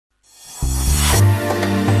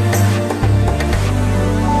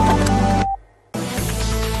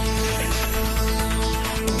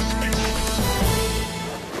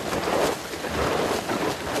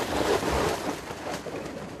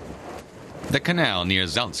canal near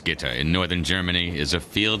Salzgitter in northern Germany is a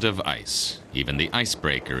field of ice. Even the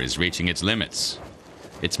icebreaker is reaching its limits.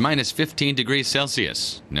 It's minus 15 degrees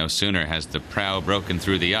Celsius. No sooner has the prow broken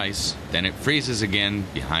through the ice than it freezes again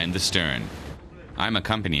behind the stern. I'm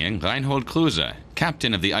accompanying Reinhold Kruse,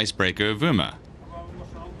 captain of the icebreaker Wümme.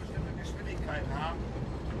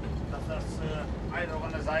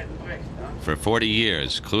 For 40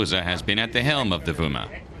 years, Kruse has been at the helm of the Wümme.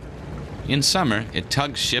 In summer, it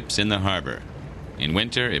tugs ships in the harbor. In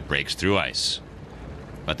winter, it breaks through ice.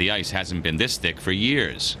 But the ice hasn't been this thick for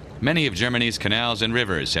years. Many of Germany's canals and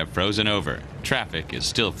rivers have frozen over. Traffic is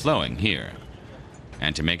still flowing here.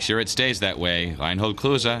 And to make sure it stays that way, Reinhold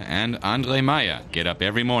Kruse and André Meyer get up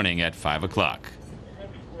every morning at 5 o'clock.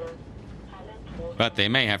 But they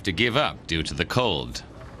may have to give up due to the cold.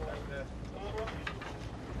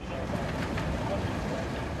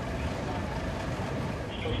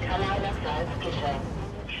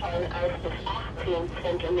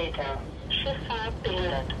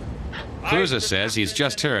 Kruse says he's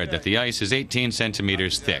just heard that the ice is 18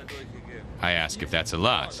 centimeters thick. I ask if that's a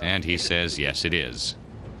lot, and he says yes, it is.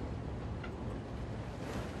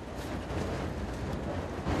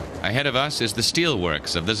 Ahead of us is the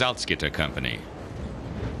steelworks of the Salzgitter company.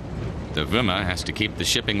 The Wümme has to keep the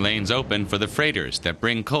shipping lanes open for the freighters that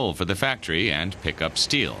bring coal for the factory and pick up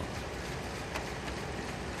steel.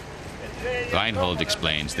 Reinhold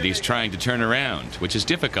explains that he's trying to turn around, which is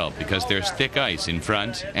difficult because there's thick ice in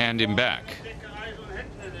front and in back.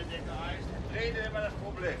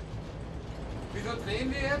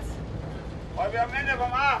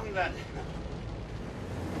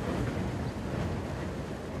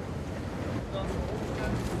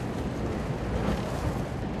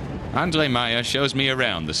 André Meyer shows me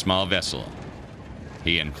around the small vessel.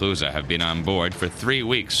 He and Kruse have been on board for 3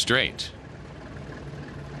 weeks straight.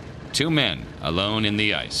 2 men alone in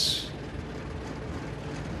the ice.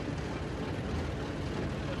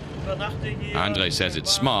 André says it's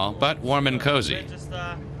small, but warm and cozy.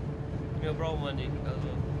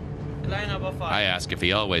 I ask if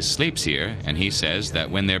he always sleeps here, and he says that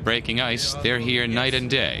when they're breaking ice, they're here night and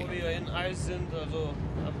day.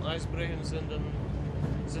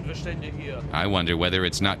 I wonder whether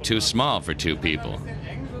it's not too small for 2 people.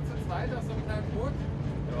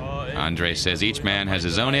 André says each man has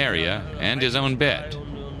his own area and his own bed.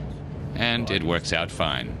 And it works out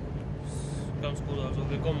fine.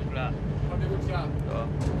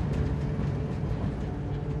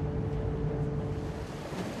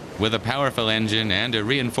 With a powerful engine and a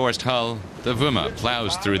reinforced hull, the Wümme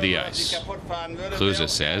plows through the ice. Kruse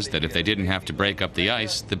says that if they didn't have to break up the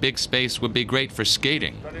ice, the big space would be great for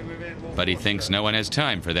skating. But he thinks no one has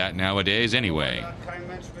time for that nowadays anyway.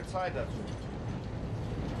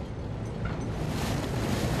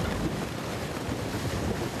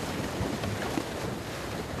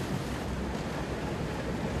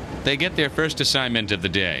 They get their first assignment of the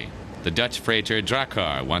day. The Dutch freighter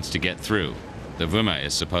Drakkar wants to get through. The Wümme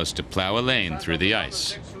is supposed to plow a lane through the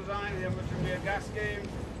ice.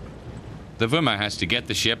 The Wümme has to get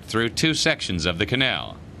the ship through 2 sections of the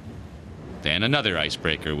canal. Then another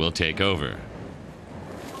icebreaker will take over.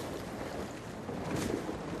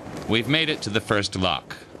 We've made it to the first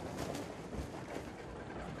lock.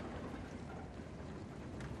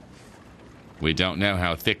 We don't know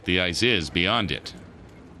how thick the ice is beyond it.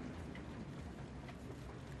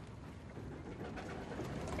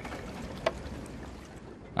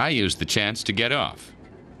 I use the chance to get off.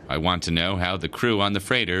 I want to know how the crew on the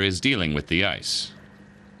freighter is dealing with the ice.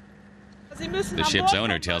 The ship's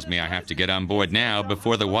owner tells me I have to get on board now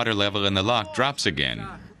before the water level in the lock drops again.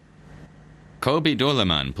 Kobi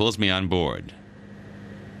Doleman pulls me on board.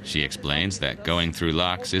 She explains that going through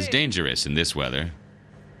locks is dangerous in this weather.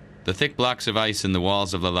 The thick blocks of ice in the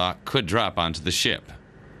walls of the lock could drop onto the ship.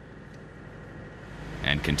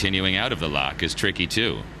 And continuing out of the lock is tricky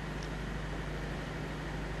too.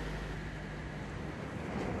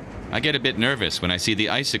 I get a bit nervous when I see the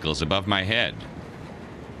icicles above my head.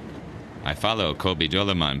 I follow Kobi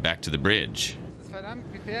Doleman back to the bridge.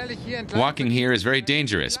 Walking here is very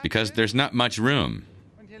dangerous because there's not much room.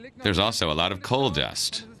 There's also a lot of coal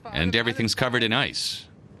dust, and everything's covered in ice.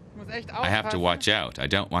 I have to watch out. I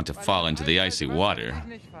don't want to fall into the icy water.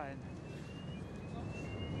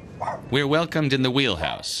 We're welcomed in the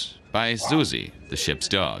wheelhouse by Susi, the ship's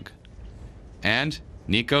dog, and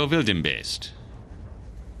Nico Wildenbeest.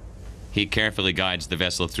 He carefully guides the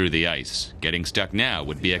vessel through the ice. Getting stuck now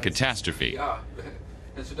would be a catastrophe.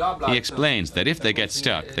 He explains that if they get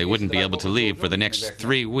stuck, they wouldn't be able to leave for the next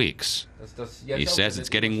 3 weeks. He says it's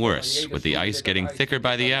getting worse, with the ice getting thicker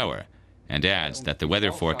by the hour, and adds that the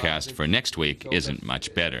weather forecast for next week isn't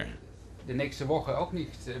much better.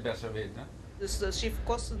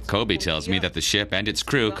 Kobe tells me that the ship and its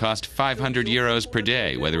crew cost 500 euros per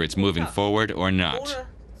day, whether it's moving forward or not.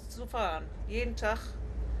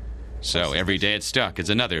 So every day it's stuck is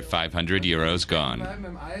another 500 euros gone.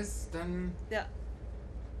 Ja.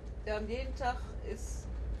 Und jeden Tag ist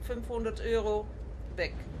 500 Euro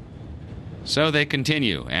weg. So they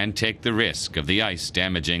continue and take the risk of the ice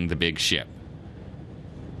damaging the big ship.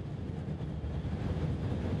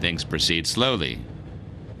 Things proceed slowly,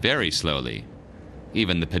 very slowly.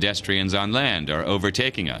 Even the pedestrians on land are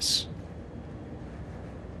overtaking us.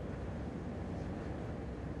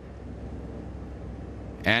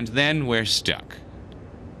 And then we're stuck.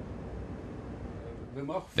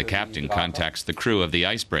 The captain contacts the crew of the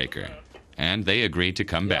icebreaker, and they agree to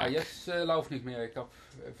come back. It's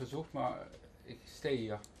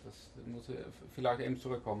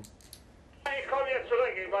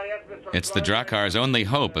the Drakar's only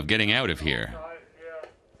hope of getting out of here.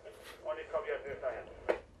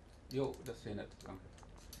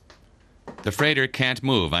 The freighter can't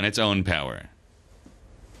move on its own power.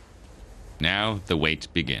 Now the wait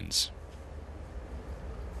begins.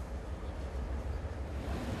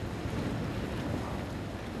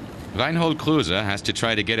 Reinhold Kruse has to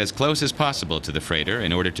try to get as close as possible to the freighter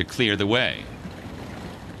in order to clear the way.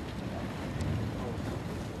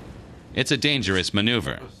 It's a dangerous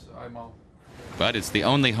maneuver, but it's the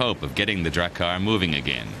only hope of getting the Drakar moving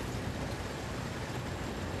again.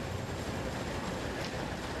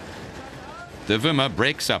 The Wümmer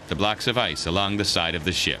breaks up the blocks of ice along the side of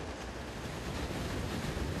the ship.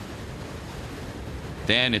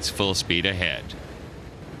 Then it's full speed ahead.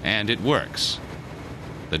 And it works.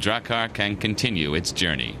 The Drakar can continue its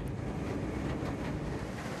journey.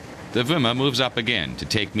 The Wümmer moves up again to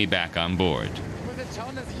take me back on board.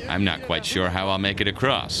 I'm not quite sure how I'll make it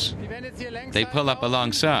across. They pull up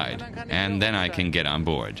alongside, and then I can get on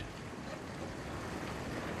board.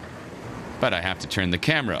 But I have to turn the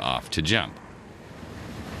camera off to jump,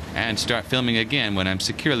 and start filming again when I'm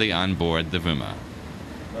securely on board the Wümmer.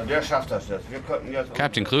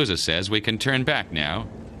 Captain Kruse says we can turn back now.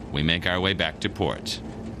 We make our way back to port.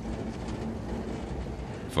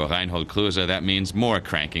 For Reinhold Kruse, that means more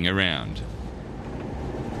cranking around.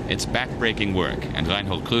 It's back-breaking work, and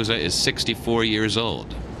Reinhold Kruse is 64 years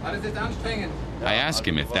old. I ask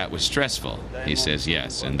him if that was stressful. He says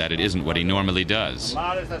yes, and that it isn't what he normally does.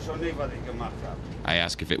 I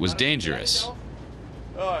ask if it was dangerous.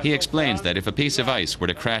 He explains that if a piece of ice were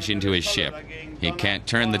to crash into his ship, he can't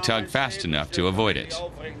turn the tug fast enough to avoid it.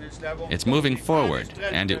 It's moving forward,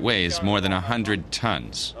 and it weighs more than 100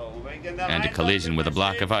 tons. And a collision with a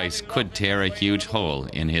block of ice could tear a huge hole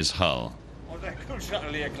in his hull.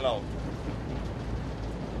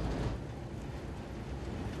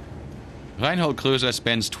 Reinhold Kruse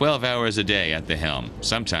spends 12 hours a day at the helm,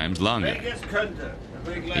 sometimes longer.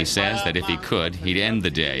 He says that if he could, he'd end the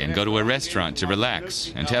day and go to a restaurant to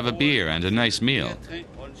relax and have a beer and a nice meal.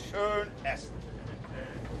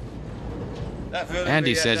 And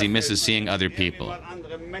he says he misses seeing other people.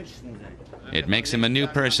 It makes him a new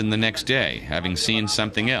person the next day, having seen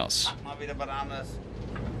something else.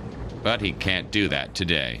 But he can't do that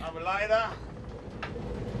today.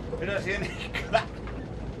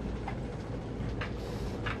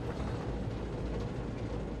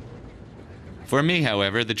 For me,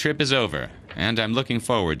 however, the trip is over, and I'm looking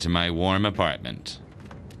forward to my warm apartment.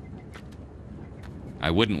 I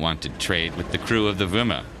wouldn't want to trade with the crew of the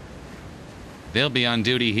Wümmer. They'll be on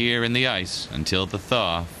duty here in the ice until the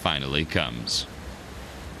thaw finally comes.